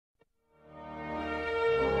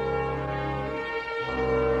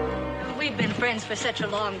we've been friends for such a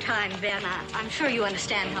long time, Ben. I'm sure you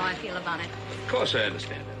understand how I feel about it. Of course I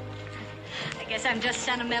understand it. I guess I'm just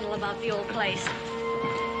sentimental about the old place.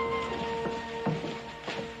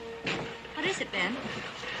 What is it, Ben?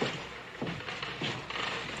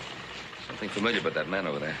 Something familiar about that man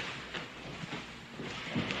over there.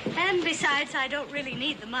 And besides, I don't really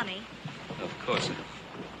need the money. Of course I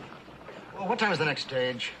don't. Well, what time is the next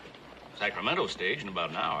stage? Sacramento stage in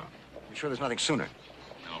about an hour. You sure there's nothing sooner?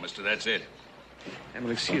 No, mister, that's it.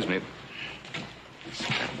 Emily, excuse me.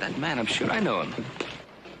 That man, I'm sure I know him.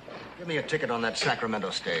 Give me a ticket on that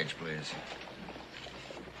Sacramento stage, please.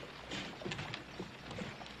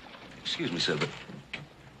 Excuse me, sir, but...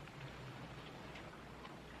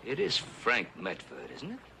 It is Frank Medford,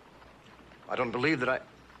 isn't it? I don't believe that I...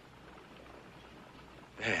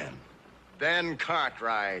 Ben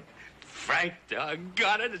Cartwright. Frank,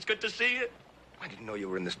 doggone it. It's good to see you. I didn't know you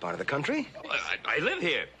were in this part of the country. Oh, I live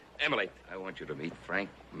here. Emily, I want you to meet Frank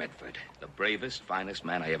Medford, the bravest, finest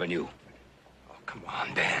man I ever knew. Oh, come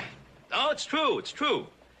on, Dan. Oh, it's true. It's true.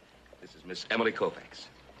 This is Miss Emily Colfax.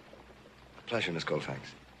 A pleasure, Miss Colfax.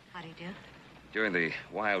 How do you do? During the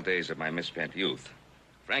wild days of my misspent youth,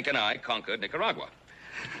 Frank and I conquered Nicaragua.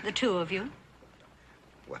 The two of you?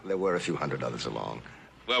 Well, there were a few hundred others along.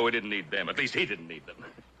 Well, we didn't need them. At least he didn't need them.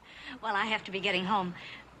 Well, I have to be getting home.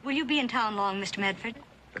 Will you be in town long, Mr. Medford?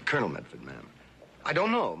 Colonel Medford, ma'am. I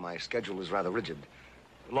don't know. My schedule is rather rigid.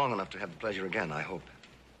 Long enough to have the pleasure again, I hope.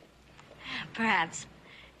 Perhaps.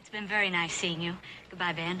 It's been very nice seeing you.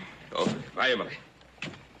 Goodbye, Ben. Oh, bye, Emily.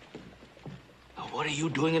 Oh, what are you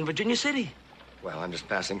doing in Virginia City? Well, I'm just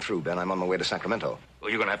passing through, Ben. I'm on my way to Sacramento. Well,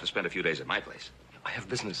 you're going to have to spend a few days at my place. I have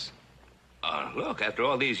business. Look, after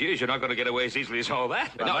all these years, you're not going to get away as easily as all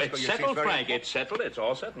that. But no, I it's settled, Frank. It's settled. It's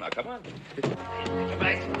all settled. Now, come on. Come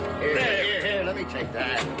back. Here, let me take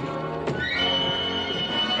that.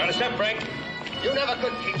 Run a step, Frank. You never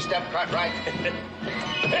could keep step, Cartwright.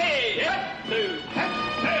 Hey, up, two.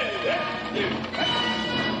 Hey, up, two.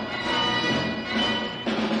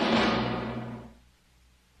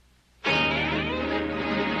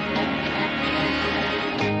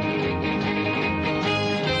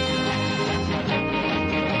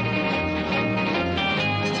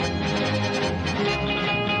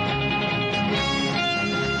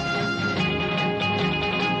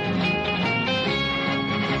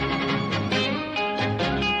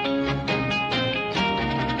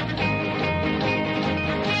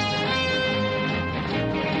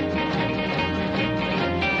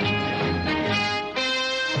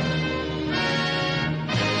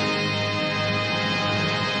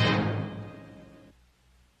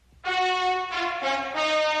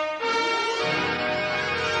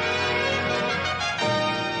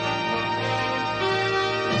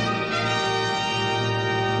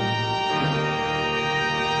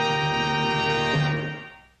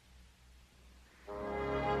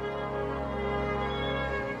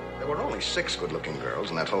 There were only 6 good-looking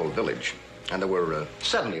girls in that whole village. And there were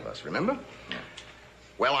 70 of us, remember? Yeah.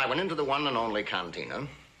 Well, I went into the one and only cantina,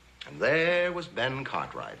 and there was Ben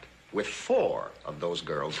Cartwright with 4 of those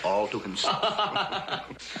girls all to himself.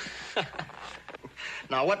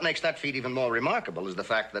 Now, what makes that feat even more remarkable is the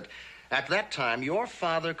fact that at that time, your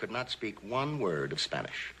father could not speak one word of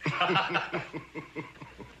Spanish. Come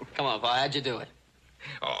on, Pa, how'd you do it?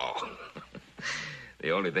 Oh,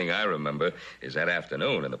 the only thing I remember is that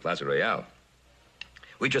afternoon in the Plaza Royale.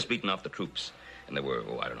 We'd just beaten off the troops, and there were,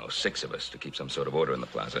 I don't know, 6 of us to keep some sort of order in the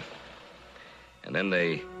plaza. And then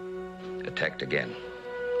they attacked again.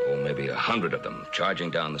 Oh, maybe 100 of them charging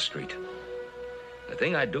down the street. The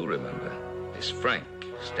thing I do remember is Frank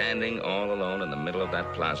standing all alone in the middle of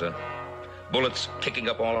that plaza, bullets kicking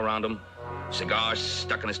up all around him, cigars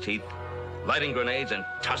stuck in his teeth, lighting grenades and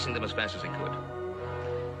tossing them as fast as he could.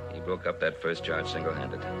 He broke up that first charge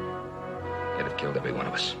single-handed. He'd have killed every one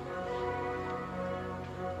of us.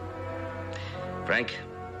 Frank,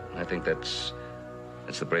 I think that's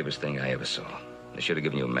the bravest thing I ever saw. They should have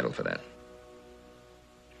given you a medal for that.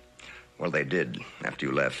 Well, they did after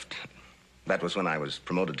you left. That was when I was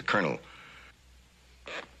promoted to colonel.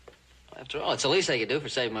 After all, it's the least I could do for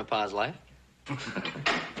saving my pa's life.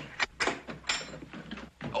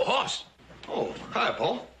 Oh, Hoss! Oh, hi,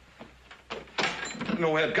 Paul. Didn't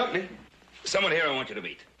know we had company. Someone here I want you to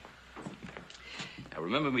meet. Now,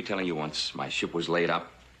 remember me telling you once my ship was laid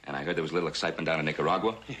up, and I heard there was a little excitement down in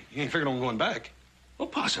Nicaragua? You ain't figured on going back? Well,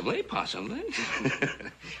 possibly.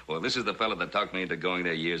 Well, this is the fellow that talked me into going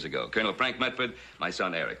there years ago. Colonel Frank Medford, my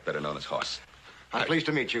son Eric, better known as Hoss. I'm pleased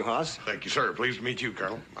to meet you, Hoss. Thank you, sir. Pleased to meet you,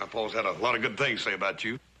 Colonel. My Paul's had a lot of good things to say about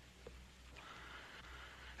you.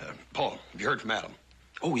 Paul, have you heard from Adam?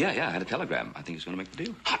 Oh, yeah, I had a telegram. I think he's going to make the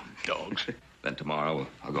deal. Hot dogs. Then tomorrow,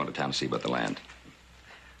 I'll go into town to see about the land.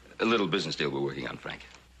 A little business deal we're working on, Frank.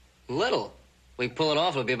 Little? We pull it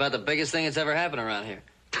off, it'll be about the biggest thing that's ever happened around here.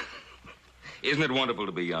 Isn't it wonderful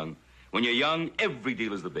to be young? When you're young, every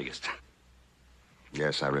deal is the biggest.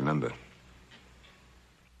 Yes, I remember.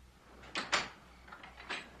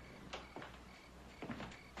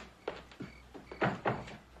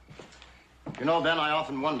 You know, Ben, I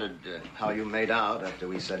often wondered how you made out after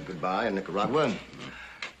we said goodbye in Nicaragua.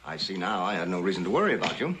 I see now I had no reason to worry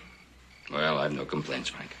about you. Well, I have no complaints,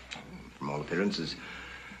 Frank. From all appearances,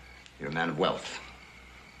 you're a man of wealth.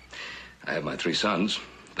 I have my 3 sons.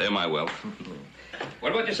 They're my wealth.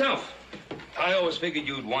 What about yourself? I always figured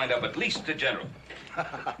you'd wind up at least a general.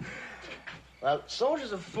 Well,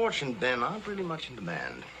 soldiers of fortune, Ben, aren't really much in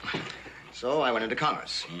demand. So I went into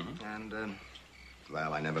commerce. And,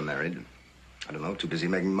 well, I never married. I don't know, too busy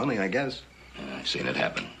making money, I guess. I've seen it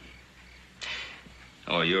happen.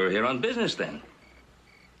 Oh, you're here on business, then?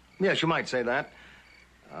 Yes, you might say that.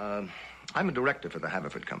 I'm a director for the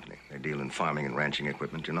Haverford Company. They deal in farming and ranching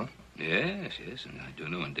equipment, you know. Yes, and I do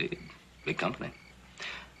know indeed. Big company.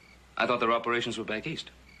 I thought their operations were back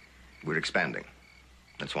east. We're expanding.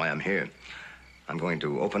 That's why I'm here. I'm going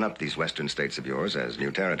to open up these western states of yours as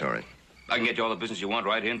new territory. I can get you all the business you want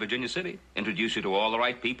right here in Virginia City. Introduce you to all the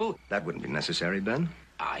right people. That wouldn't be necessary, Ben.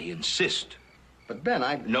 I insist. But,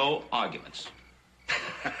 Ben, No arguments.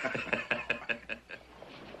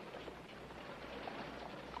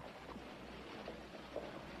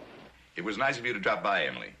 It was nice of you to drop by,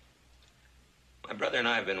 Emily. My brother and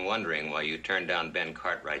I have been wondering why you turned down Ben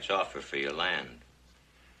Cartwright's offer for your land.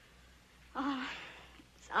 Oh,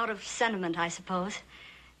 it's out of sentiment, I suppose.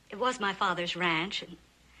 It was my father's ranch, and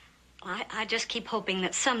I just keep hoping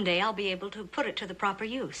that someday I'll be able to put it to the proper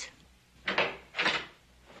use.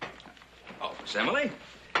 Oh, Miss Emily.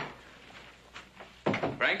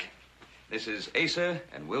 Frank, this is Asa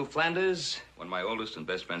and Will Flanders, one of my oldest and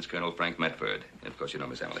best friends, Colonel Frank Metford. And of course, you know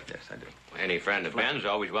Miss Emily. Yes, I do. Any friend of Ben's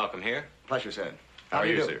always welcome here. Pleasure, sir. How are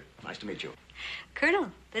you, do? sir? Nice to meet you.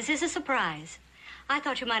 Colonel, this is a surprise. I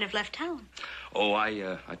thought you might have left town. Oh,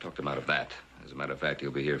 I talked him out of that. As a matter of fact,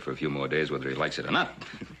 he'll be here for a few more days, whether he likes it or not.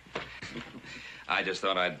 I just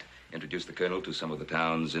thought I'd introduce the Colonel to some of the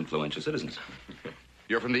town's influential citizens.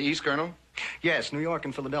 You're from the East, Colonel? Yes, New York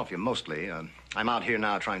and Philadelphia, mostly. I'm out here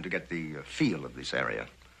now trying to get the feel of this area.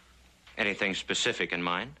 Anything specific in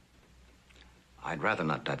mind? I'd rather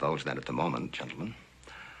not divulge that at the moment, gentlemen.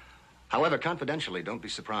 However, confidentially, don't be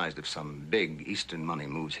surprised if some big Eastern money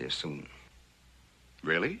moves here soon.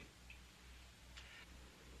 Really?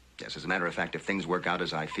 Yes, as a matter of fact, if things work out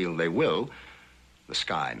as I feel they will, the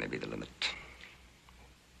sky may be the limit.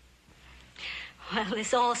 Well,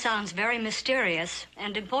 this all sounds very mysterious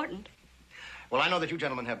and important. Well, I know that you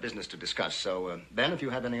gentlemen have business to discuss, so, Ben, if you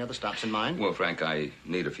have any other stops in mind. Well, Frank, I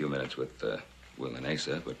need a few minutes with Will and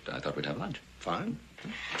Asa, but I thought we'd have lunch. Fine.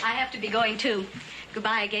 I have to be going, too.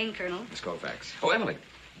 Goodbye again, Colonel. Miss Colfax. Oh, Emily,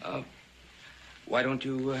 why don't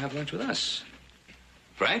you have lunch with us?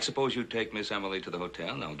 Frank, suppose you take Miss Emily to the hotel,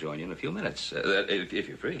 and I'll join you in a few minutes, if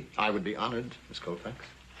you're free. I would be honored, Miss Colfax.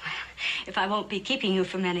 If I won't be keeping you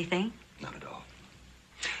from anything. Not at all.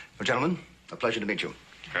 Well, gentlemen, a pleasure to meet you.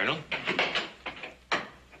 Colonel?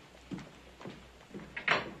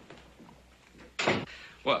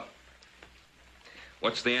 Well,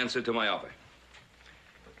 what's the answer to my offer?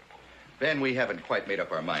 Ben, we haven't quite made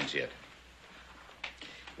up our minds yet.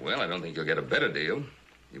 Well, I don't think you'll get a better deal.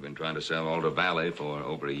 You've been trying to sell Alder Valley for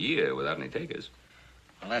over a year without any takers.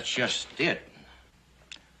 Well, that's just it.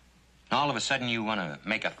 All of a sudden, you want to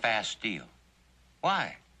make a fast deal.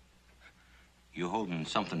 Why? You holding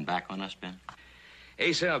something back on us, Ben?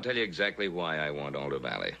 Asa, I'll tell you exactly why I want Alder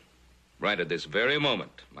Valley. Right at this very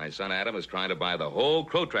moment, my son Adam is trying to buy the whole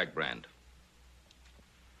Crow-Track brand.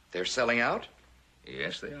 They're selling out?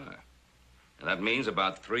 Yes, they are. And that means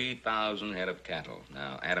about 3,000 head of cattle.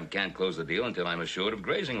 Now, Adam can't close the deal until I'm assured of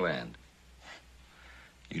grazing land.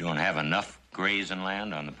 You don't have enough grazing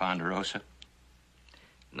land on the Ponderosa?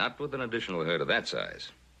 Not with an additional herd of that size.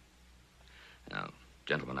 Now,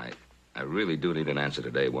 gentlemen, I really do need an answer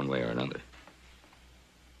today, one way or another.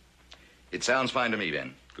 It sounds fine to me,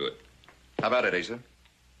 Ben. Good. How about it, Asa?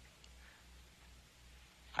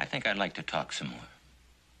 I think I'd like to talk some more.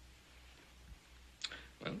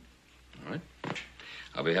 Well, all right.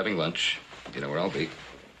 I'll be having lunch. You know where I'll be.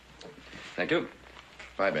 Thank you.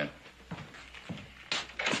 Bye, Ben.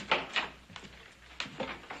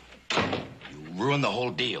 You ruined the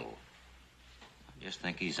whole deal. I just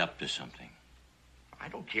think he's up to something. I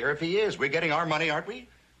don't care if he is. We're getting our money, aren't we?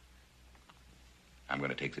 I'm going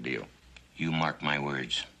to take the deal. You mark my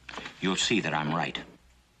words. You'll see that I'm right.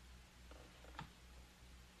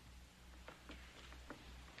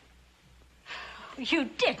 You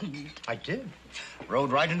didn't. I did.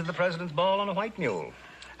 Rode right into the president's ball on a white mule.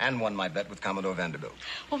 And won my bet with Commodore Vanderbilt.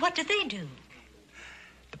 Well, what did they do?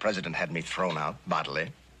 The president had me thrown out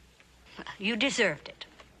bodily. You deserved it.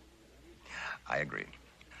 I agree.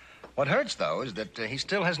 What hurts, though, is that he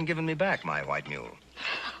still hasn't given me back my white mule.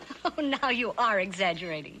 Oh, now you are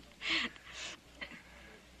exaggerating.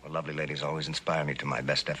 Well, lovely ladies always inspire me to my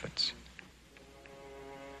best efforts.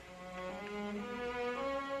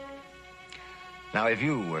 Now, if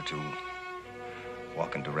you were to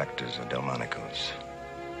walk into Rector's or Delmonico's,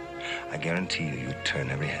 I guarantee you'd turn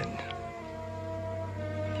every head.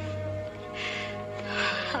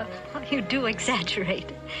 You do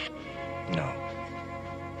exaggerate. No.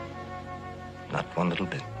 Not one little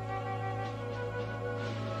bit.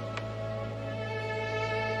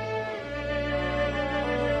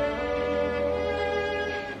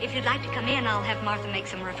 If you'd like to come in, I'll have Martha make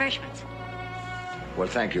some refreshments. Well,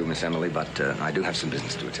 thank you, Miss Emily, but I do have some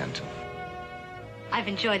business to attend to. I've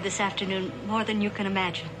enjoyed this afternoon more than you can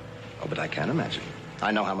imagine. Oh, but I can imagine.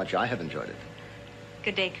 I know how much I have enjoyed it.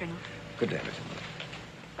 Good day, Colonel. Good day, Miss Emily.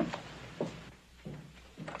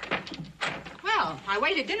 Well, I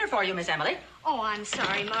waited dinner for you, Miss Emily. Oh, I'm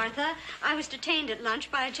sorry, Martha. I was detained at lunch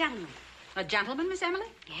by a gentleman. A gentleman, Miss Emily?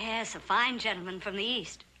 Yes, a fine gentleman from the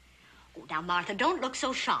East. Oh, now, Martha, don't look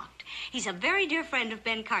so shocked. He's a very dear friend of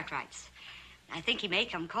Ben Cartwright's. I think he may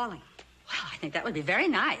come calling. Well, I think that would be very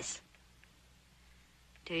nice.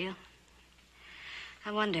 Do you?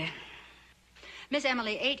 I wonder. Miss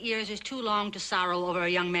Emily, 8 years is too long to sorrow over a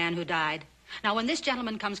young man who died. Now, when this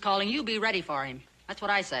gentleman comes calling, you be ready for him. That's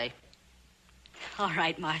what I say. All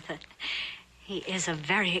right, Martha. He is a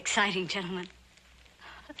very exciting gentleman.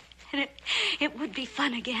 And it would be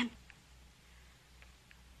fun again.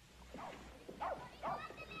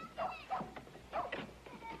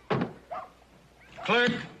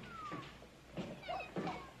 Clerk.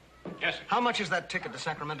 Yes, sir. How much is that ticket to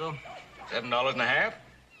Sacramento? $7.50.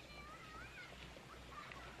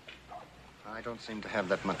 I don't seem to have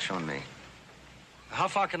that much on me. How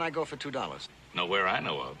far can I go for $2? Nowhere I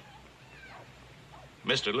know of.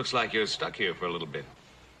 Mister, looks like you're stuck here for a little bit.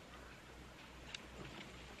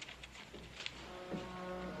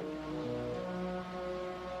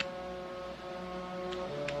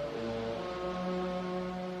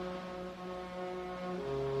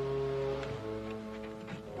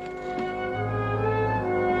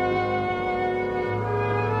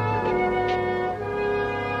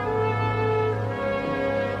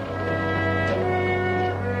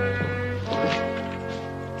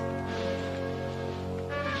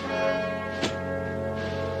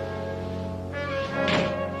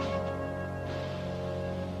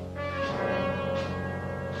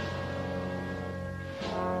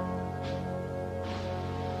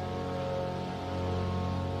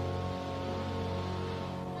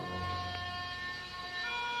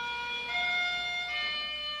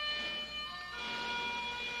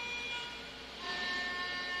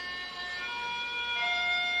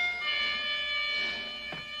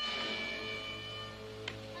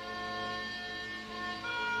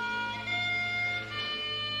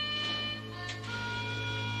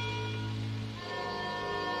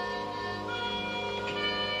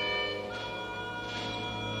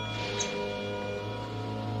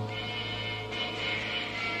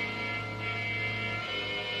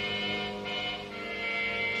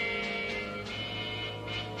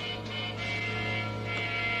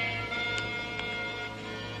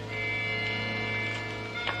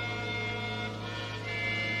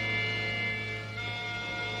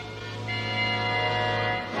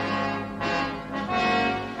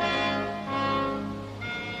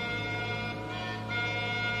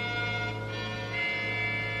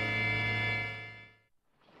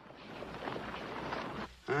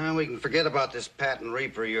 We can forget about this patent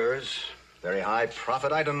reaper of yours. Very high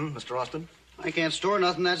profit item, Mr. Austin. I can't store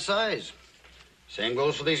nothing that size. Same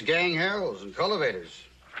goes for these gang harrows and cultivators.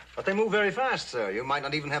 But they move very fast, sir. You might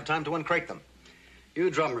not even have time to uncrate them.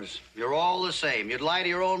 You drummers, you're all the same. You'd lie to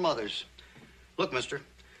your own mothers. Look, mister,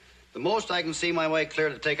 the most I can see my way clear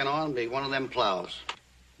to taking on would be one of them plows.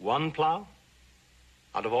 One plow?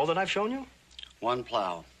 Out of all that I've shown you? One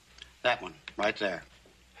plow. That one, right there.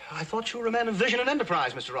 I thought you were a man of vision and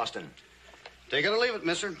enterprise, Mr. Austin. Take it or leave it,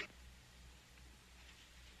 mister.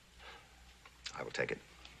 I will take it.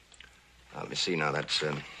 Now, let me see now. That's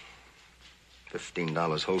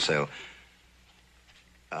 $15 wholesale.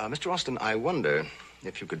 Mr. Austin, I wonder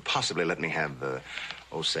if you could possibly let me have,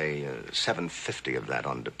 say, $7.50 of that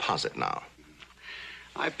on deposit now.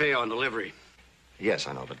 I pay on delivery. Yes,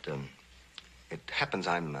 I know, but it happens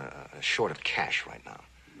I'm short of cash right now.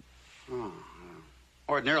 Oh,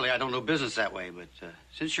 ordinarily, I don't do business that way, but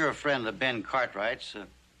since you're a friend of Ben Cartwright's,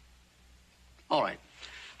 all right.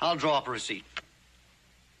 I'll draw up a receipt.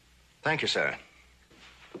 Thank you, sir.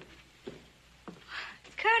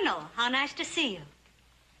 Colonel, how nice to see you.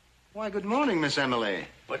 Why, good morning, Miss Emily.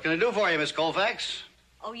 What can I do for you, Miss Colfax?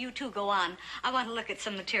 Oh, you two go on. I want to look at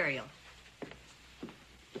some material.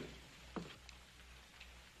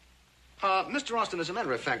 Mr. Austin, as a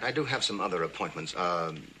matter of fact, I do have some other appointments.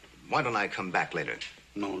 Why don't I come back later?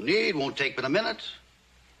 No need. Won't take but a minute.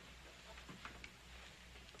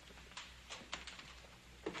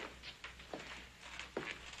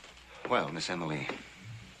 Well, Miss Emily,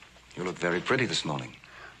 you look very pretty this morning.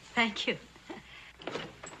 Thank you.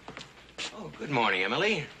 Oh, good morning,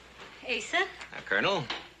 Emily. Asa? Colonel,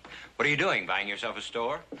 what are you doing? Buying yourself a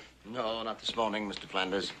store? No, not this morning, Mr.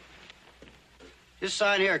 Flanders. Just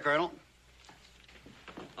sign here, Colonel.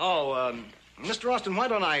 Oh, Mr. Austin, why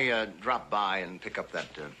don't I drop by and pick up that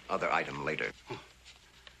other item later?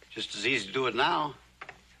 Just as easy to do it now.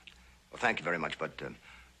 Well, thank you very much, but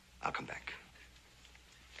I'll come back.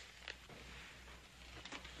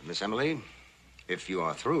 Miss Emily, if you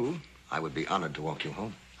are through, I would be honored to walk you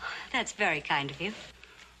home. That's very kind of you.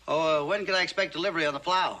 Oh, when can I expect delivery on the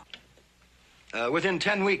plow? Within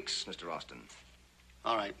 10 weeks, Mr. Austin.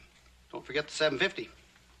 All right. Don't forget the 750.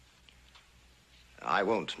 I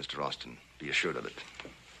won't, Mr. Austin. Be assured of it.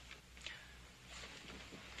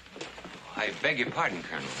 I beg your pardon,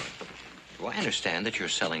 Colonel. Do I understand that you're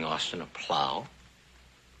selling Austin a plow?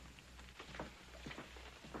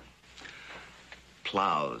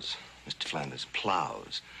 Plows, Mr. Flanders,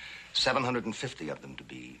 plows. 750 of them, to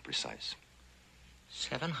be precise.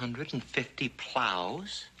 750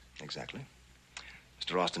 plows? Exactly.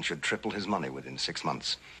 Mr. Austin should triple his money within 6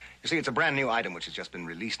 months. You see, it's a brand new item which has just been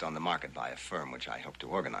released on the market by a firm which I hope to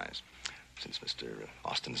organize. Since Mr.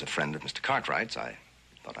 Austin is a friend of Mr. Cartwright's, I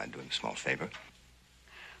thought I'd do him a small favor.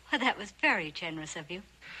 Well, that was very generous of you.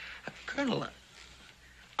 Colonel,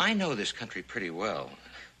 I know this country pretty well.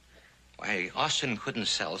 Why, Austin couldn't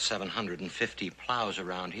sell 750 plows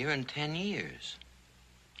around here in 10 years.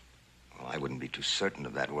 Well, I wouldn't be too certain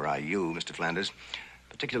of that were I you, Mr. Flanders,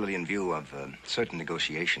 particularly in view of certain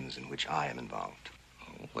negotiations in which I am involved.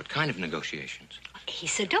 Oh, what kind of negotiations?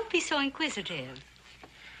 Asa, don't be so inquisitive.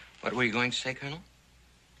 What were you going to say, Colonel?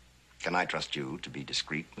 Can I trust you to be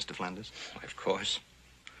discreet, Mr. Flanders? Why, of course.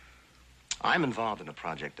 I'm involved in a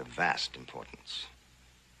project of vast importance.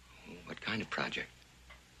 What kind of project?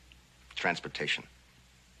 Transportation.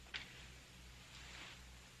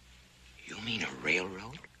 You mean a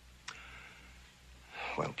railroad?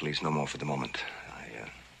 Well, please, no more for the moment.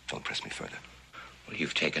 Don't press me further. Well,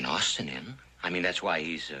 you've taken Austin in. I mean, that's why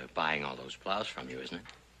he's buying all those plows from you, isn't it?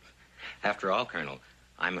 After all, Colonel,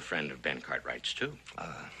 I'm a friend of Ben Cartwright's, too.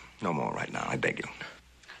 No more right now, I beg you.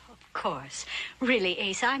 Of course. Really,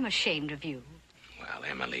 Asa, I'm ashamed of you. Well,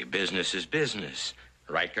 Emily, business is business.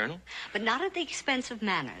 Right, Colonel? But not at the expense of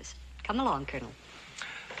manners. Come along, Colonel.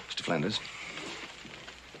 Mr. Flanders.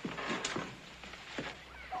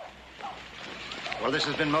 Well, this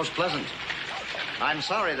has been most pleasant. I'm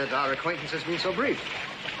sorry that our acquaintance has been so brief.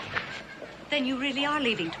 Then you really are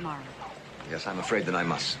leaving tomorrow. Yes, I'm afraid that I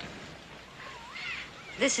must.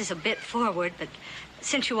 This is a bit forward, but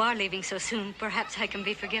since you are leaving so soon, perhaps I can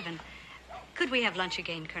be forgiven. Could we have lunch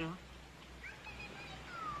again, Colonel?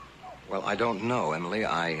 Well, I don't know, Emily.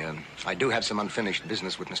 I do have some unfinished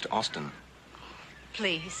business with Mr. Austin.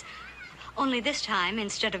 Please. Only this time,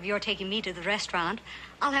 instead of your taking me to the restaurant,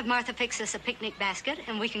 I'll have Martha fix us a picnic basket,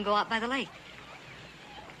 and we can go out by the lake.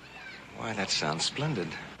 Why, that sounds splendid.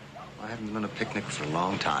 I haven't been on a picnic for a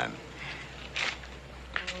long time.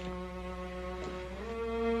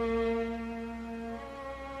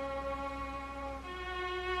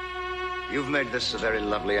 You've made this a very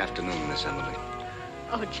lovely afternoon, Miss Emily.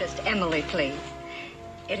 Oh, just Emily, please.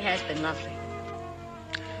 It has been lovely.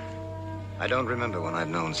 I don't remember when I've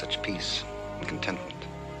known such peace and contentment.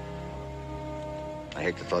 I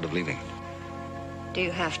hate the thought of leaving. Do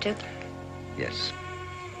you have to? Yes.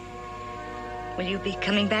 Will you be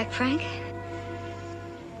coming back, Frank?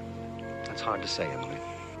 That's hard to say, Emily.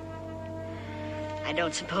 I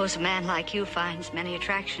don't suppose a man like you finds many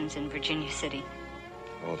attractions in Virginia City.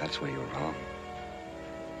 Oh, that's where you're wrong.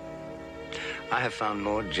 I have found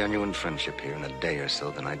more genuine friendship here in a day or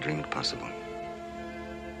so than I dreamed possible.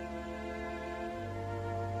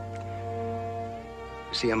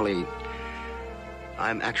 You see, Emily,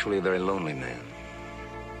 I'm actually a very lonely man.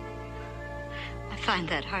 I find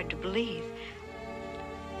that hard to believe.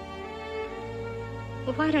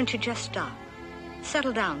 Well, why don't you just stop?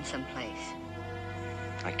 Settle down someplace.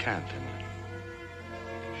 I can't, Emily.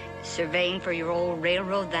 Surveying for your old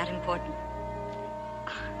railroad that important?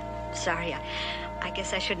 Sorry, I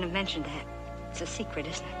guess I shouldn't have mentioned that. It's a secret,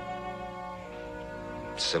 isn't it?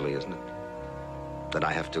 It's silly, isn't it? That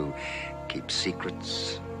I have to keep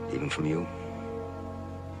secrets, even from you.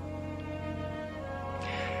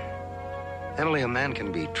 Emily, a man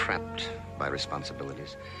can be trapped by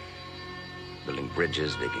responsibilities. Building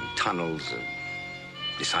bridges, digging tunnels,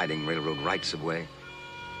 deciding railroad rights of way.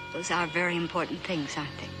 Those are very important things,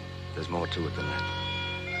 aren't they? There's more to it than that.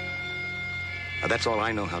 Now, that's all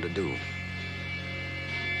I know how to do.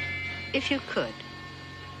 If you could,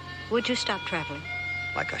 would you stop traveling?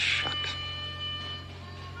 Like a shot.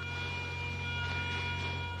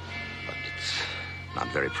 But it's not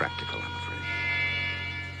very practical, I'm afraid.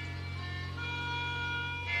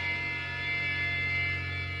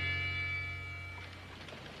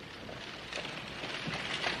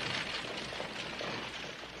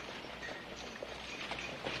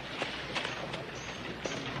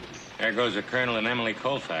 There goes the Colonel and Emily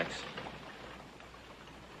Colfax.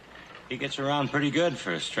 He gets around pretty good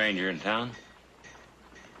for a stranger in town.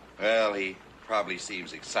 Well, he probably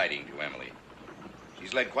seems exciting to Emily.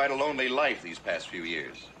 She's led quite a lonely life these past few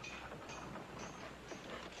years.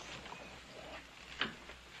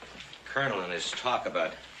 Colonel and his talk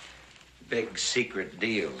about big secret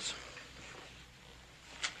deals.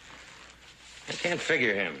 I can't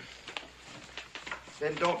figure him.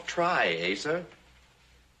 Then don't try, Asa.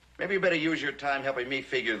 Maybe you better use your time helping me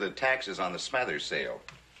figure the taxes on the Smathers sale.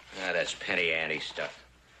 Ah, that's penny-ante stuff.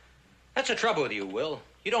 That's the trouble with you, Will.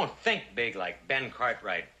 You don't think big like Ben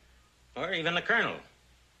Cartwright, or even the Colonel.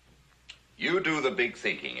 You do the big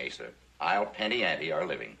thinking, Asa. I'll penny-ante our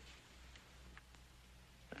living.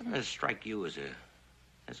 Doesn't it strike you as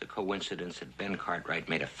a coincidence that Ben Cartwright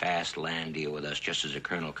made a fast land deal with us just as the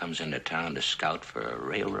Colonel comes into town to scout for a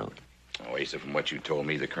railroad? Oh, Asa, from what you told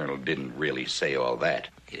me, the Colonel didn't really say all that.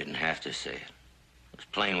 He didn't have to say it. It was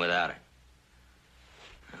plain without it.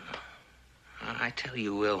 I tell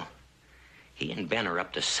you, Will, he and Ben are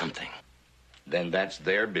up to something. Then that's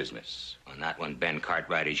their business. Well, not when Ben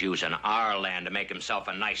Cartwright is using our land to make himself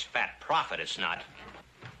a nice fat profit, it's not.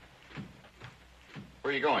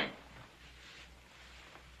 Where are you going?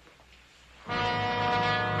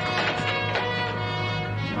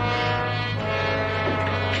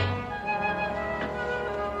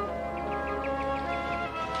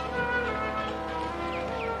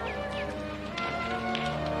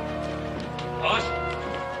 Boss,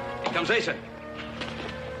 here comes Asa.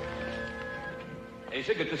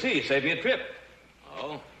 Asa, good to see you. Saved me a trip.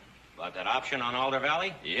 Oh, about that option on Alder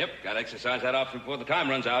Valley? Yep, got to exercise that option before the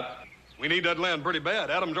time runs out. We need that land pretty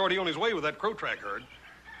bad. Adam's already on his way with that crow track herd.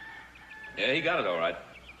 Yeah, he got it all right.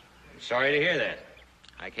 I'm sorry to hear that.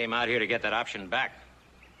 I came out here to get that option back.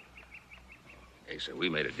 Asa, we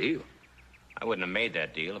made a deal. I wouldn't have made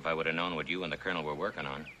that deal if I would have known what you and the Colonel were working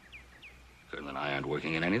on. Colonel and I aren't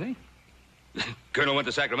working in anything. Colonel went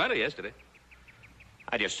to Sacramento yesterday.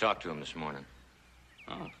 I just talked to him this morning.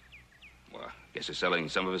 Oh. Well, I guess he's selling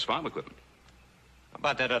some of his farm equipment. How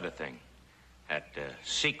about that other thing? That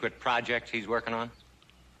secret project he's working on?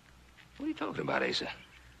 What are you talking about, Asa?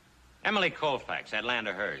 Emily Colfax, that land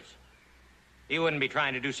of hers. He wouldn't be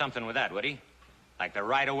trying to do something with that, would he? Like the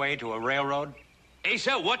right-of-way to a railroad?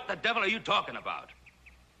 Asa, what the devil are you talking about?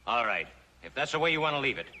 All right, if that's the way you want to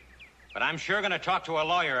leave it. But I'm sure going to talk to a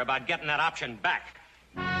lawyer about getting that option back.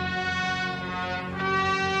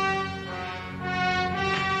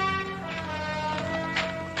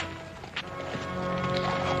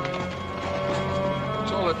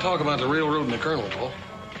 What's all that talk about the railroad and the Colonel, Paul?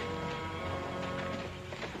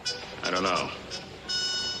 I don't know.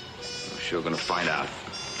 I'm sure gonna find out.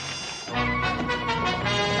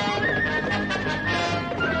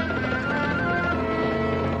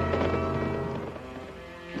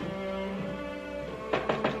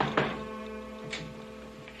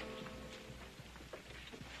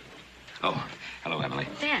 Oh, hello, Emily.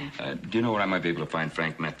 Ben. Do you know where I might be able to find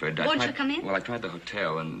Frank Medford? Won't you come in? Well, I tried the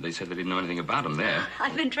hotel, and they said they didn't know anything about him there.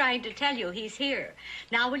 I've been trying to tell you he's here.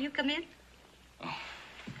 Now will you come in? Oh,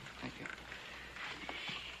 thank you.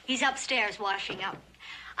 He's upstairs washing up.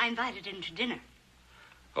 I invited him to dinner.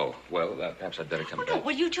 Oh, well, perhaps I'd better come Oh, back. no,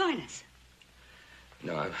 will you join us?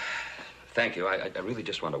 No, thank you. I really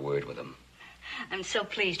just want a word with him. I'm so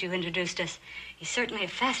pleased you introduced us. He's certainly a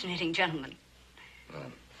fascinating gentleman. Well,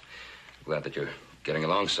 I'm glad that you're getting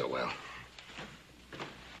along so well.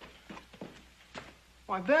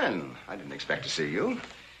 Why, Ben, I didn't expect to see you.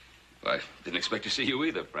 Well, I didn't expect to see you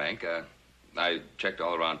either, Frank. I checked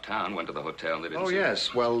all around town, went to the hotel, and they didn't Oh, see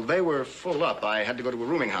yes. Well, they were full up. I had to go to a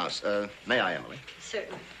rooming house. May I, Emily?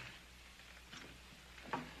 Certainly.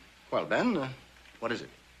 Well, Ben, what is it?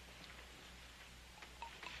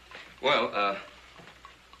 Well,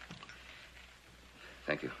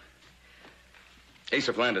 thank you.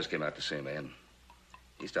 Asa Flanders came out to see me, and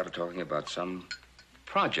he started talking about some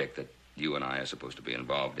project that you and I are supposed to be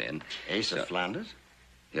involved in. Asa Flanders?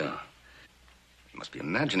 Yeah. You must be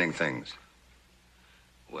imagining things.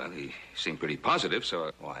 Well, he seemed pretty positive,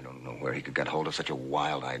 so... Oh, I don't know where he could get hold of such a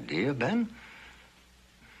wild idea, Ben.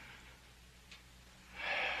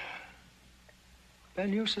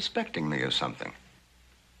 Ben, you're suspecting me of something.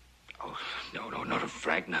 Oh, no, not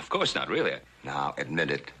Frank. No, of course not, really. Now, admit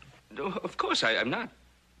it. No, of course I'm not.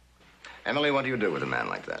 Emily, what do you do with a man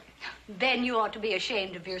like that? Ben, you ought to be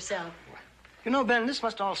ashamed of yourself. You know, Ben, this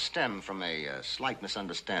must all stem from a slight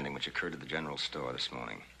misunderstanding which occurred at the general store this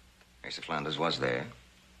morning. Asa Flanders was there.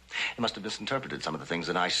 He must have misinterpreted some of the things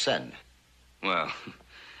that I said. Well,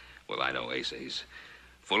 I know Asa. He's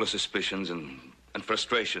full of suspicions and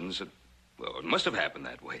frustrations. Well, it must have happened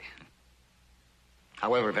that way.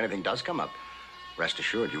 However, if anything does come up, rest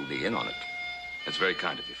assured you'll be in on it. That's very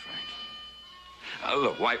kind of you, Frank.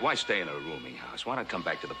 Look, why stay in a rooming house? Why not come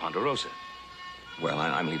back to the Ponderosa? Well,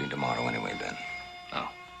 I'm leaving tomorrow anyway, Ben.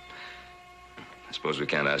 Oh. I suppose we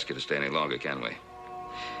can't ask you to stay any longer, can we?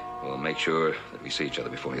 We'll make sure that we see each other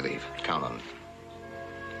before you leave. Count on it.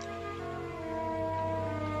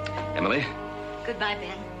 Emily? Goodbye,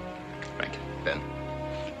 Ben. Frank. Ben.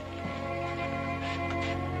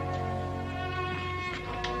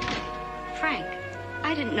 Frank,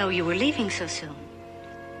 I didn't know you were leaving so soon.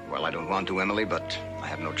 Well, I don't want to, Emily, but I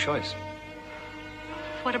have no choice.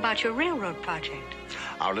 What about your railroad project?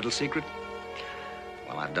 Our little secret?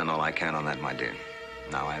 Well, I've done all I can on that, my dear.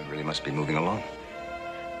 Now I really must be moving along.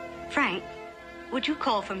 Frank, would you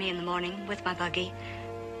call for me in the morning with my buggy?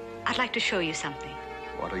 I'd like to show you something.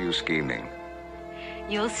 What are you scheming?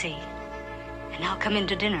 You'll see. And I'll come in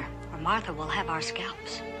to dinner, or Martha will have our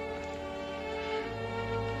scalps.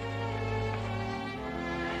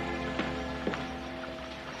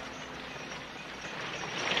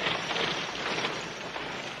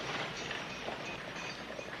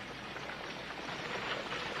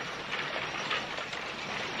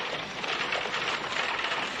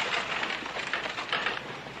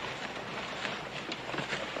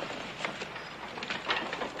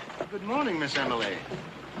 Good morning, Miss Emily.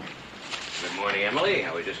 Good morning, Emily.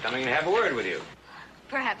 I was just coming to have a word with you.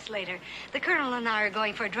 Perhaps later. The Colonel and I are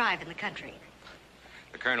going for a drive in the country.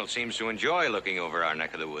 The Colonel seems to enjoy looking over our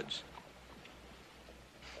neck of the woods.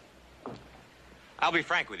 I'll be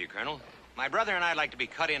frank with you, Colonel. My brother and I'd like to be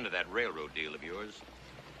cut into that railroad deal of yours.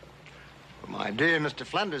 My dear Mr.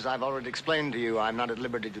 Flanders, I've already explained to you I'm not at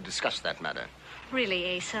liberty to discuss that matter.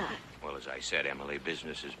 Really, Asa? Well, as I said, Emily,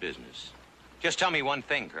 business is business. Just tell me one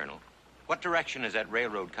thing, Colonel. What direction is that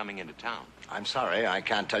railroad coming into town? I'm sorry, I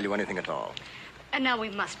can't tell you anything at all. And now we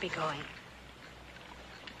must be going.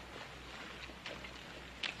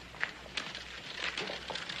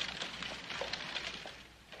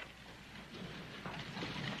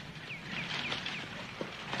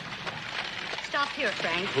 Stop here,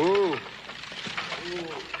 Frank. Ooh.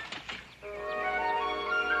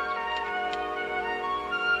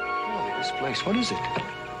 Oh, this place, what is it?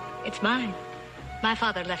 It's mine. My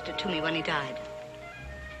father left it to me when he died.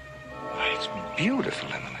 Why, it's beautiful,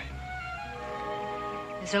 Emily.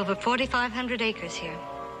 There's over 4,500 acres here.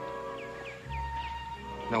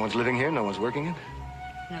 No one's living here? No one's working it?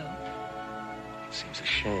 No. It seems a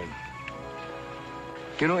shame.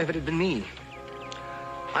 You know, if it had been me,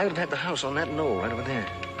 I would have had the house on that knoll right over there.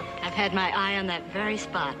 I've had my eye on that very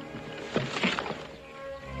spot.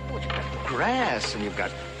 Oh, you've got grass and you've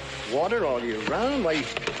got water all year round. Why, you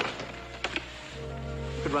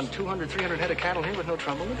could run 200, 300 head of cattle here with no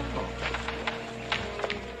trouble at all.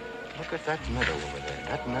 Look at that meadow over there.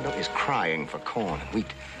 That meadow is crying for corn and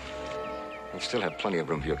wheat. You'll still have plenty of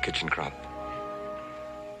room for your kitchen crop.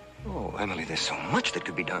 Oh, Emily, there's so much that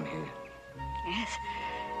could be done here. Yes.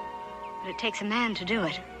 But it takes a man to do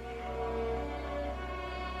it.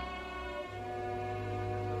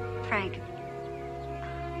 Frank,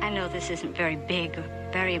 I know this isn't very big or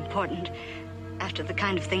very important after the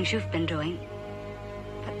kind of things you've been doing.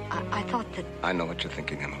 But I thought that... I know what you're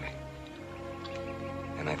thinking, Emily.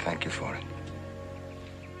 And I thank you for it.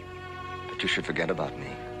 But you should forget about me.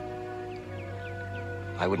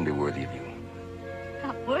 I wouldn't be worthy of you.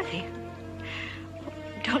 Not worthy?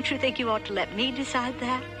 Don't you think you ought to let me decide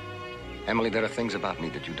that? Emily, there are things about me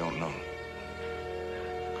that you don't know.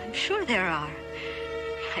 I'm sure there are.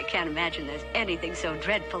 I can't imagine there's anything so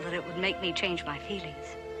dreadful that it would make me change my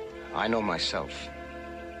feelings. I know myself.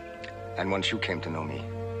 And once you came to know me,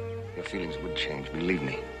 your feelings would change, believe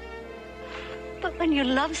me. But when you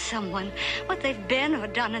love someone, what they've been or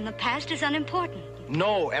done in the past is unimportant.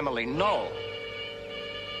 No, Emily, no.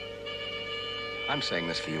 I'm saying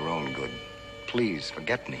this for your own good. Please,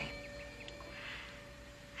 forget me.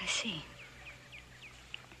 I see.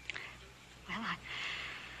 Well, I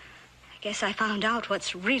guess I found out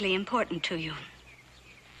what's really important to you.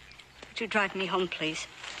 Would you drive me home, please?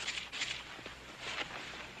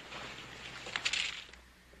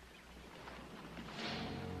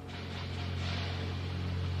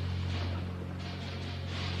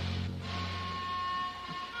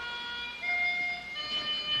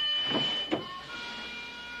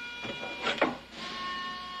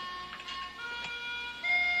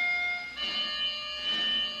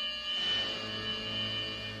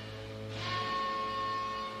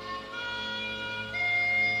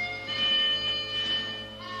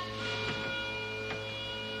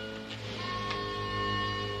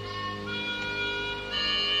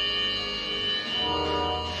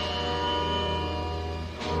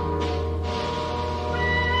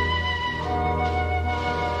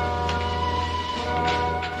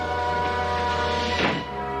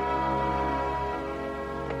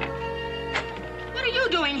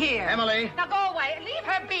 Emily! Now go away. Leave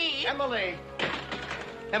her be. Emily!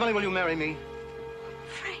 Emily, will you marry me?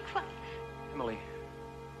 Frank, what? Emily,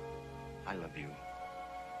 I love you.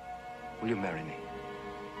 Will you marry me?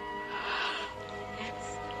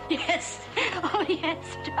 Yes. Oh,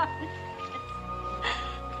 yes, darling.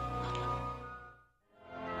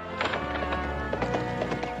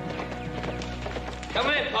 Come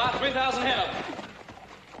in, Pa. 3,000 head up.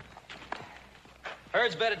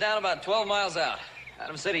 Herd's bedded down about 12 miles out.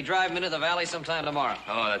 Adam said he'd drive him into the valley sometime tomorrow.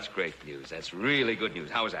 Oh, that's great news. That's really good news.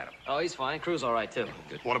 How is Adam? Oh, he's fine. Crew's all right, too.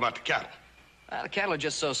 Good. What about the cattle? The cattle are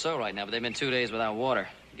just so-so right now, but they've been 2 days without water.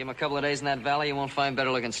 Give them a couple of days in that valley, you won't find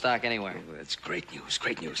better-looking stock anywhere. Oh, that's great news.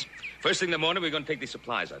 Great news. First thing in the morning, we're going to take these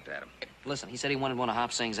supplies out to Adam. Listen, he said he wanted one of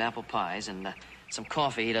Hop Sing's apple pies and some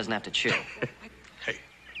coffee he doesn't have to chew. Hey,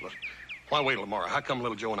 look, why wait till tomorrow? How come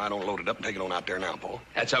little Joe and I don't load it up and take it on out there now, Paul?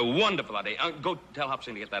 That's a wonderful idea. Go tell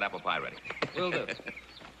Hobson to get that apple pie ready. Will do.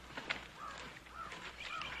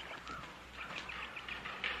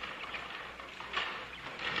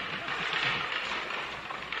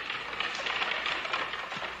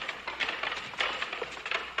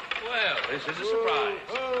 Well, this is a surprise.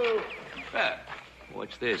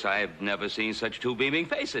 What's this? I have never seen such two beaming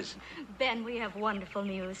faces. Ben, we have wonderful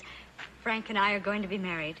news. Frank and I are going to be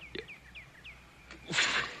married.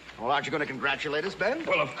 Well, aren't you going to congratulate us, Ben?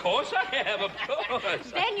 Well, of course I am, of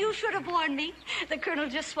course. Ben, you should have warned me. The colonel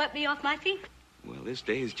just swept me off my feet. Well, this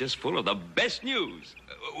day is just full of the best news.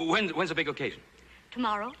 When's the big occasion?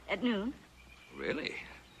 Tomorrow at noon. Really?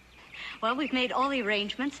 Well, we've made all the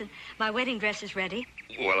arrangements, and my wedding dress is ready.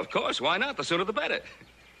 Well, of course. Why not? The sooner the better.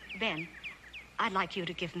 Ben, I'd like you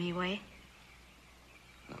to give me away.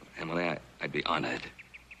 Oh, Emily, I'd be honored.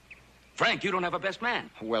 Frank, you don't have a best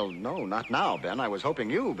man. Well, no, not now, Ben. I was hoping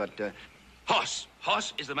you, but... Hoss.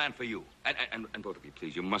 Hoss is the man for you. And both of you,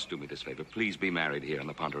 please, you must do me this favor. Please be married here in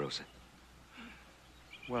the Ponderosa.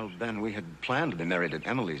 Well, Ben, we had planned to be married at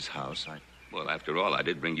Emily's house. Well, after all, I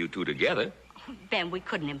did bring you two together. Oh, Ben, we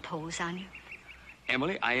couldn't impose on you.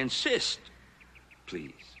 Emily, I insist.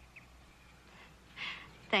 Please.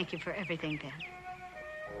 Thank you for everything, Ben.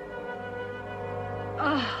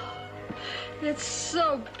 Oh, it's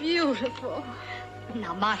so beautiful.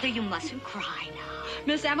 Now, Martha, you mustn't cry now.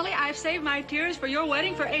 Miss Emily, I've saved my tears for your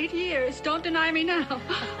wedding for 8 years. Don't deny me now.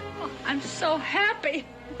 Oh, I'm so happy.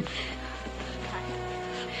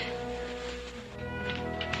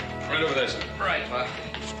 Right over there, sir. Right, Pa.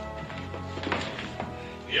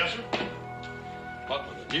 Yes, sir. What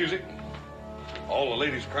with the music? All the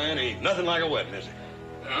ladies crying ain't nothing like a wedding, is it?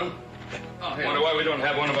 Huh? Oh, I wonder why we don't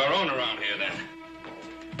have one of our own around here, then.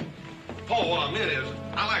 Paul, what I meant is,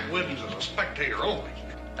 I like weddings as a spectator only.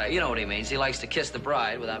 You know what he means. He likes to kiss the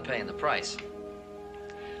bride without paying the price.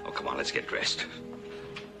 Oh, come on, let's get dressed.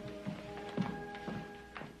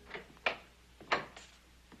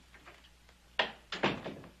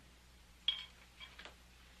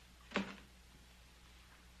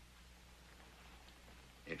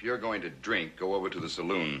 If you're going to drink, go over to the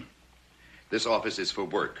saloon. This office is for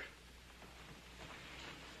work.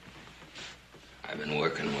 I've been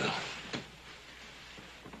working, Will.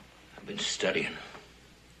 I've been studying.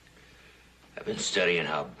 I've been studying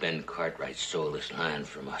how Ben Cartwright stole this land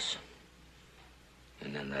from us.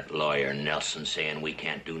 And then that lawyer Nelson saying we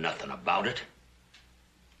can't do nothing about it.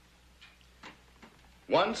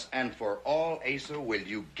 Once and for all, Asa, will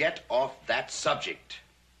you get off that subject?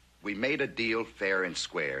 We made a deal fair and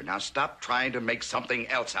square. Now stop trying to make something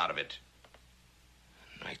else out of it.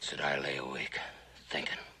 Nights that I lay awake,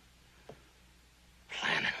 thinking,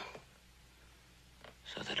 planning,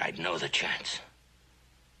 so that I'd know the chance.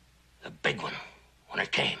 The big one, when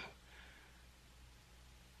it came.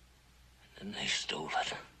 And then they stole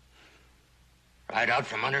it. Right out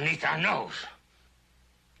from underneath our nose.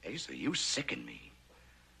 Asa, you sicken me.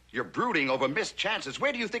 You're brooding over missed chances.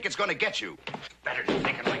 Where do you think it's going to get you? Better than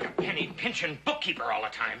thinking like a penny-pinching bookkeeper all the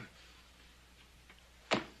time.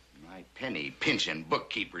 My penny-pinching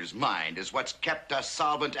bookkeeper's mind is what's kept us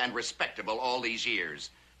solvent and respectable all these years.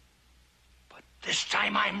 But this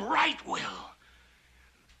time I'm right, Will.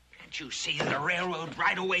 Can't you see the railroad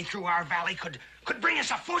right away through our valley could bring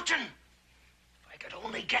us a fortune? If I could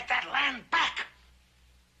only get that land back.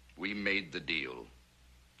 We made the deal.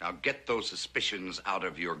 Now get those suspicions out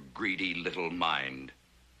of your greedy little mind.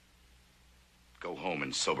 Go home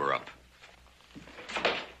and sober up.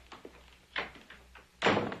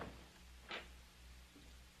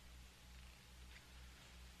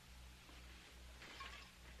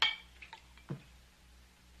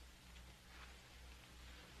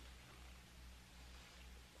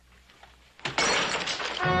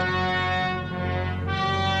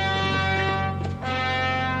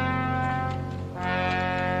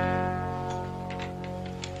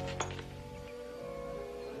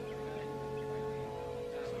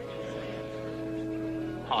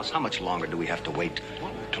 Hoss, how much longer do we have to wait?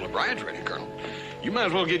 Well, till the bride's ready, Colonel. You might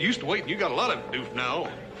as well get used to waiting. You got a lot of it to do from now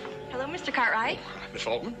on. Hello, Mr. Cartwright. Miss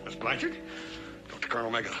Altman, Miss Blanchard. Don't the Colonel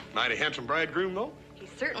make a mighty handsome bridegroom, though? He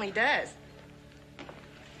certainly does.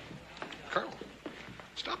 Colonel,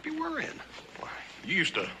 stop your worrying. Why, you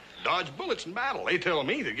used to dodge bullets in battle. They tell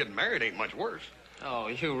me that getting married ain't much worse. Oh,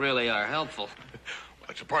 you really are helpful. Well,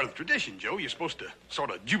 it's a part of the tradition, Joe. You're supposed to sort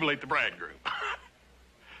of jubilate the bridegroom.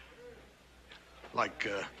 Like,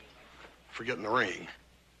 forgetting the ring.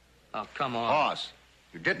 Oh, come on. Hoss,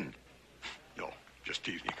 you didn't. No, just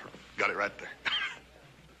teasing you, Colonel. Got it right there.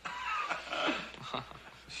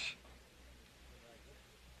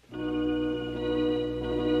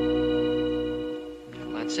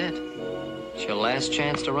 Well, that's it. It's your last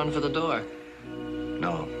chance to run for the door.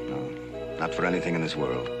 No, not for anything in this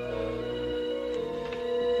world.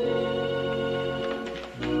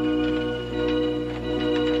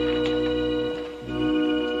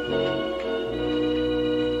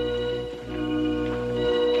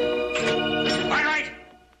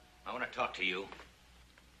 To you.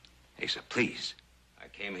 Asa, please. I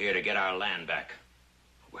came here to get our land back.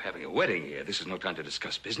 We're having a wedding here. This is no time to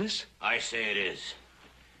discuss business. I say it is.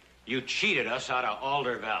 You cheated us out of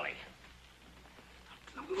Alder Valley.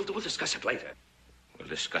 We'll discuss it later. We'll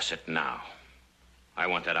discuss it now. I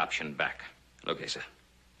want that option back. Look, Asa,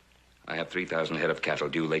 I have 3,000 head of cattle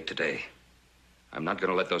due late today. I'm not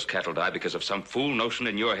going to let those cattle die because of some fool notion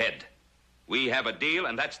in your head. We have a deal,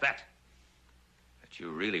 and that's that. You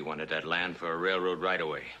really wanted that land for a railroad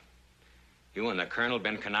right-of-way. You and the Colonel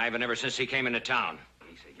been conniving ever since he came into town.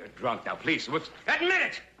 Asa, you're drunk. Now, please, what's... Admit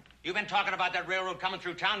it! You've been talking about that railroad coming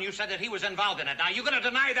through town. You said that he was involved in it. Now, you gonna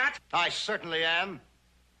deny that? I certainly am.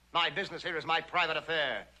 My business here is my private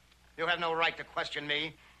affair. You have no right to question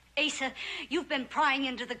me. Asa, you've been prying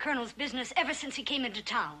into the Colonel's business ever since he came into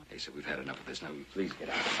town. Asa, we've had enough of this. Now, please get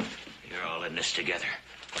out. You're all in this together.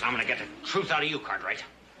 But I'm gonna get the truth out of you, Cartwright.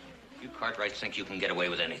 You Cartwrights think you can get away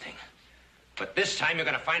with anything. But this time you're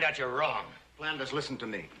going to find out you're wrong. Flanders, listen to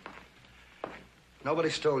me. Nobody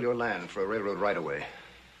stole your land for a railroad right-of-way.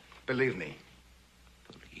 Believe me.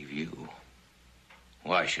 Believe you?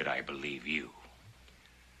 Why should I believe you?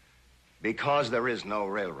 Because there is no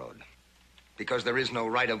railroad. Because there is no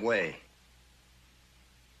right-of-way.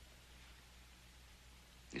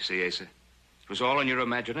 You see, Asa, it was all in your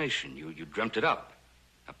imagination. You dreamt it up.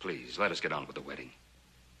 Now, please, let us get on with the wedding.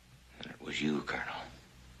 And it was you, Colonel.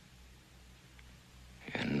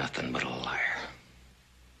 You're nothing but a liar.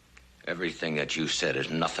 Everything that you said is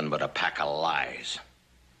nothing but a pack of lies.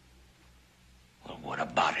 Well, what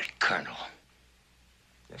about it, Colonel?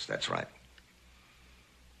 Yes, that's right.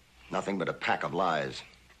 Nothing but a pack of lies.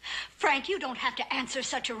 Frank, you don't have to answer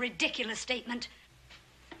such a ridiculous statement.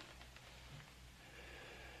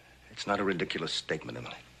 It's not a ridiculous statement,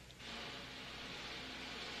 Emily.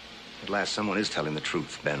 At last, someone is telling the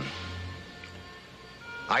truth, Ben.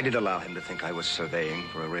 I did allow him to think I was surveying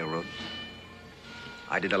for a railroad.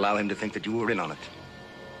 I did allow him to think that you were in on it.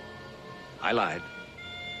 I lied,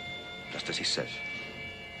 just as he says.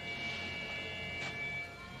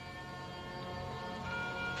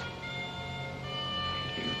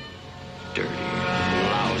 You dirty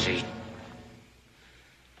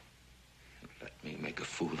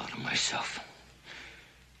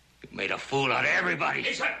Made a fool out of everybody.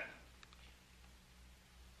 Listen!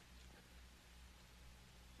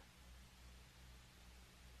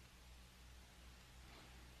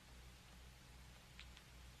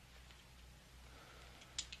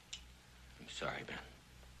 I'm sorry, Ben.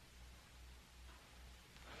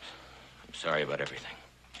 I'm sorry about everything.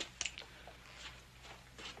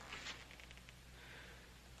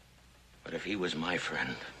 But if he was my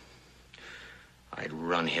friend, I'd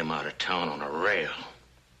run him out of town on a rail.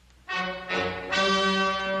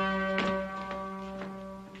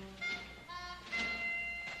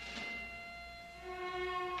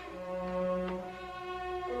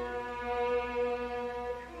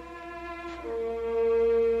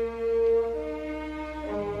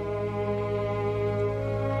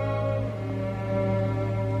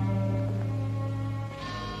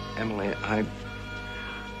 Emily,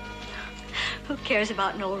 Who cares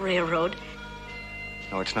about an old railroad?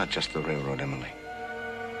 No, it's not just the railroad, Emily.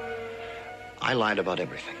 I lied about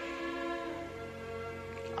everything.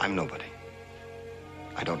 I'm nobody.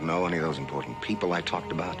 I don't know any of those important people I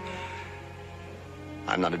talked about.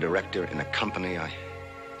 I'm not a director in a company. I'm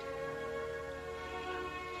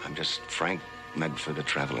just Frank Medford, a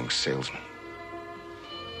traveling salesman.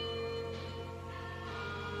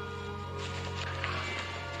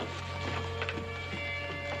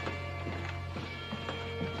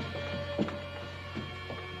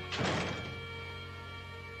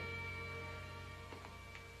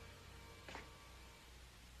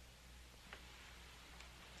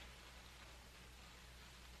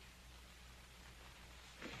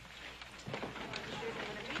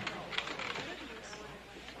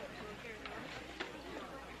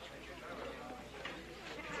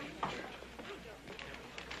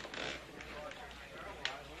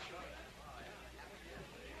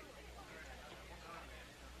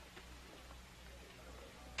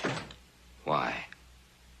 Why?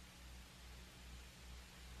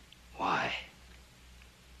 Why?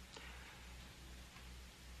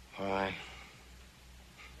 Why?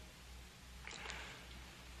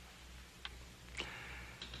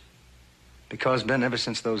 Because, Ben, ever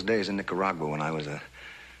since those days in Nicaragua when I was a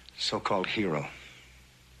so-called hero,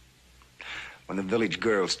 when the village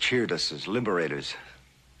girls cheered us as liberators,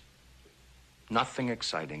 nothing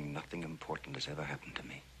exciting, nothing important has ever happened to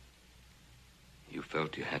me. You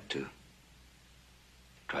felt you had to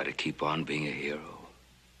try to keep on being a hero,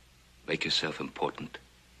 make yourself important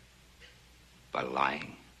by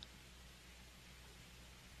lying.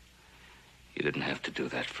 You didn't have to do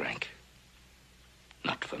that, Frank.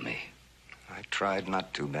 Not for me. I tried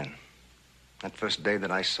not to, Ben. That first day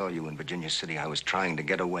that I saw you in Virginia City, I was trying to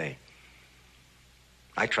get away.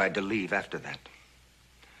 I tried to leave after that.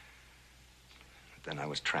 But then I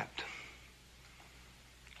was trapped.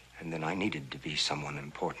 And then I needed to be someone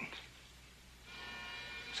important.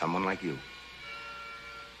 Someone like you.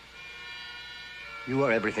 You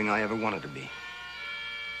are everything I ever wanted to be.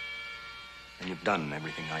 And you've done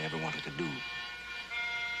everything I ever wanted to do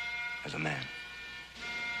as a man.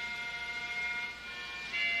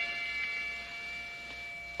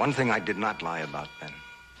 One thing I did not lie about, Ben.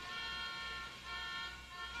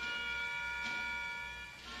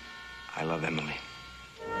 I love Emily.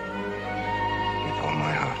 With all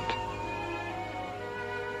my heart.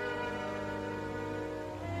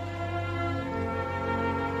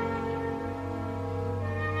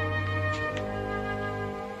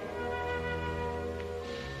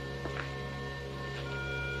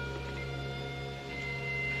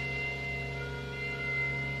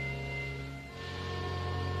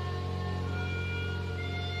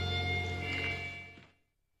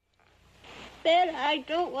 Ben, I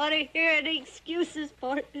don't want to hear any excuses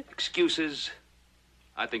for it. Excuses?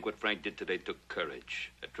 I think what Frank did today took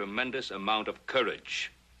courage. A tremendous amount of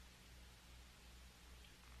courage.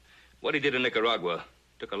 What he did in Nicaragua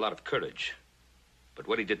took a lot of courage. But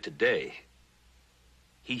what he did today,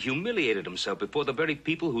 he humiliated himself before the very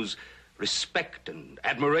people whose respect and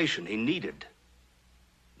admiration he needed.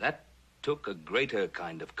 That took a greater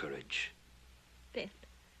kind of courage. Ben,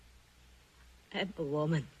 I'm a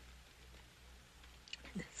woman.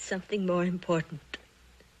 There's something more important.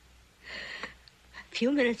 A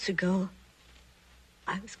few minutes ago,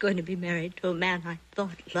 I was going to be married to a man I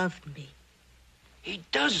thought loved me. He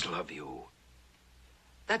does love you.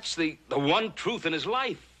 That's the one truth in his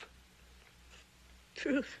life.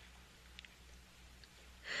 Truth.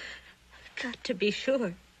 I've got to be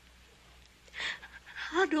sure.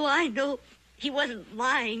 How do I know he wasn't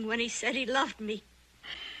lying when he said he loved me?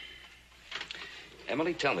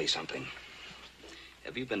 Emily, tell me something.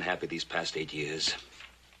 Have you been happy these past 8 years?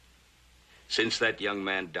 Since that young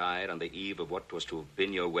man died on the eve of what was to have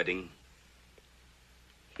been your wedding?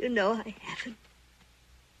 You know I haven't.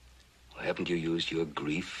 Well, haven't you used your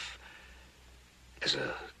grief as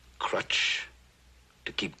a crutch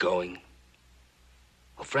to keep going?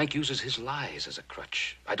 Well, Frank uses his lies as a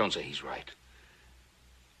crutch. I don't say he's right.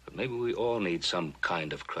 But maybe we all need some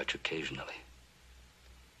kind of crutch occasionally.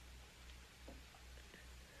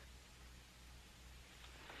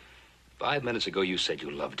 Five minutes ago, you said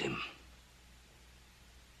you loved him.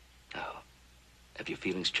 Now, have your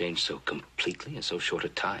feelings changed so completely in so short a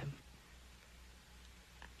time?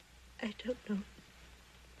 I don't know.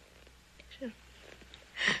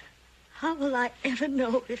 How will I ever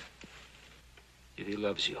know if he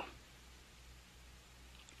loves you?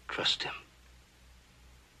 Trust him.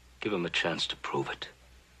 Give him a chance to prove it.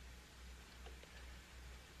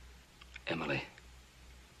 Emily,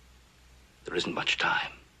 there isn't much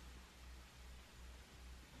time.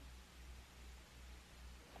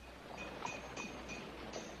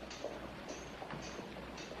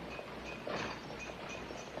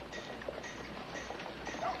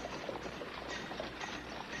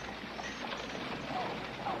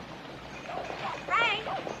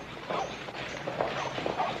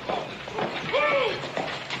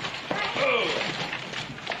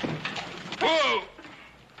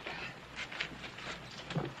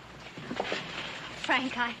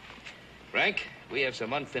 Frank, we have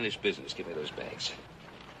some unfinished business. Give me those bags.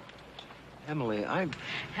 Emily,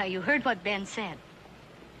 Now, you heard what Ben said.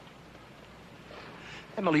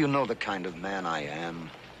 Emily, you know the kind of man I am.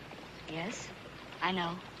 Yes, I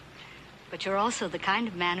know. But you're also the kind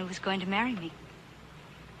of man who was going to marry me.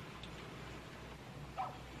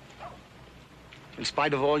 In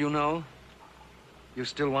spite of all you know, you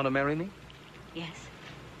still want to marry me? Yes.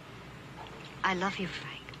 I love you,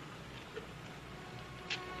 Frank.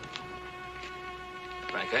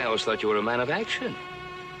 Frank, I always thought you were a man of action.